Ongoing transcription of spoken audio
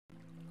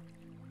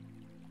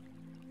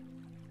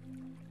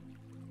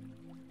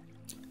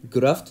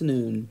Good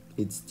afternoon,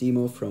 it's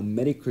Timo from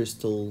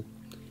MediCrystal,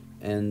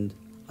 and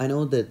I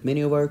know that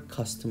many of our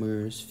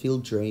customers feel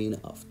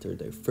drained after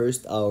their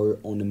first hour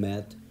on the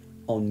mat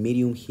on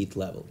medium heat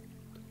level,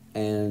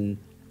 and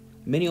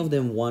many of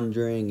them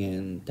wondering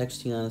and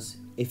texting us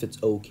if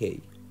it's okay.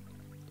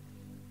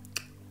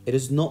 It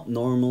is not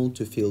normal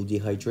to feel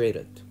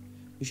dehydrated.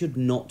 You should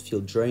not feel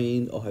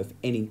drained or have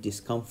any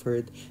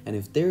discomfort, and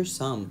if there's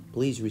some,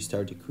 please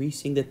restart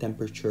decreasing the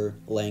temperature,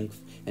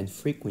 length, and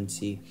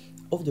frequency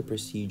of the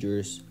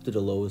procedures to the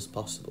lowest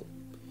possible.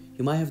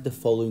 You might have the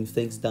following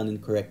things done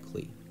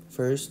incorrectly.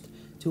 First,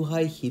 too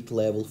high heat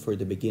level for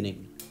the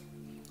beginning.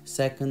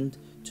 Second,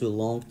 too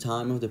long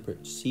time of the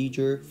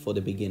procedure for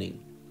the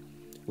beginning,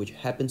 which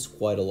happens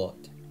quite a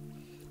lot.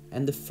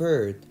 And the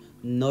third,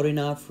 not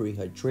enough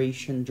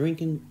rehydration,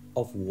 drinking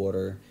of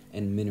water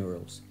and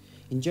minerals.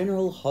 In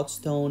general, hot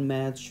stone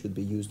mats should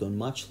be used on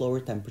much lower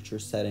temperature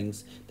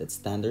settings than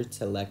standard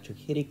electric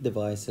heating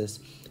devices,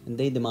 and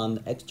they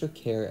demand extra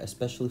care,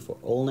 especially for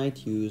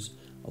all-night use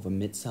of a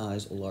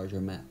mid-size or larger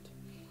mat.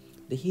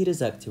 The heat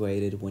is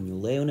activated when you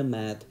lay on a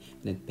mat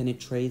and it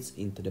penetrates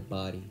into the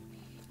body.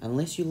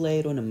 Unless you lay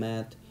it on a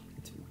mat,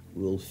 it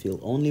will feel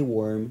only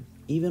warm,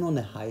 even on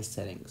the high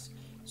settings.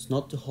 It's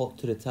not too hot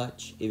to the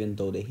touch, even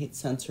though the heat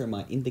sensor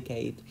might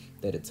indicate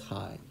that it's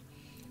high.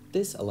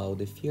 This allows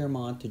the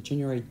firma to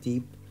generate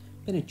deep,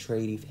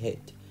 penetrative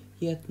heat,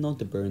 yet not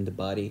to burn the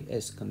body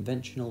as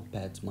conventional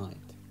pads might.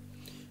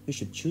 You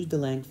should choose the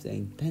length, the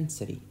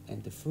intensity,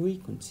 and the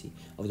frequency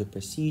of the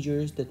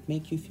procedures that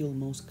make you feel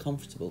most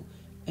comfortable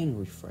and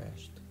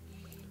refreshed.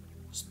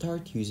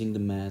 Start using the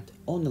mat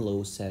on the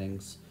low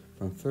settings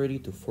from 30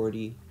 to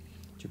 40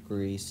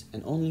 degrees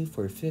and only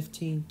for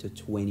 15 to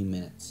 20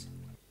 minutes.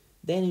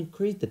 Then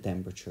increase the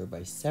temperature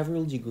by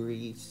several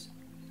degrees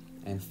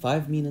and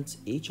 5 minutes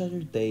each other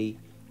day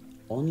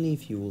only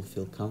if you will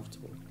feel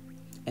comfortable.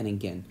 And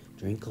again,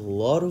 drink a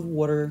lot of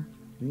water,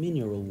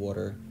 mineral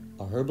water,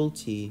 or herbal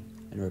tea,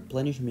 and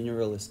replenish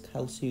mineral as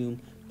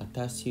calcium,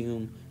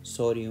 potassium,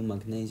 sodium,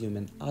 magnesium,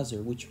 and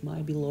other which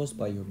might be lost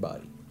by your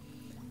body.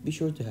 Be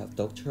sure to have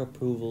doctor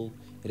approval.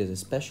 It is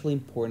especially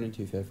important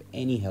if you have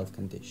any health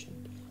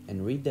condition,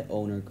 and read the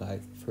owner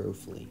guide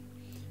thoroughly.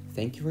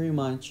 Thank you very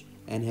much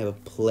and have a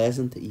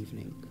pleasant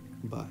evening.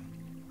 Bye.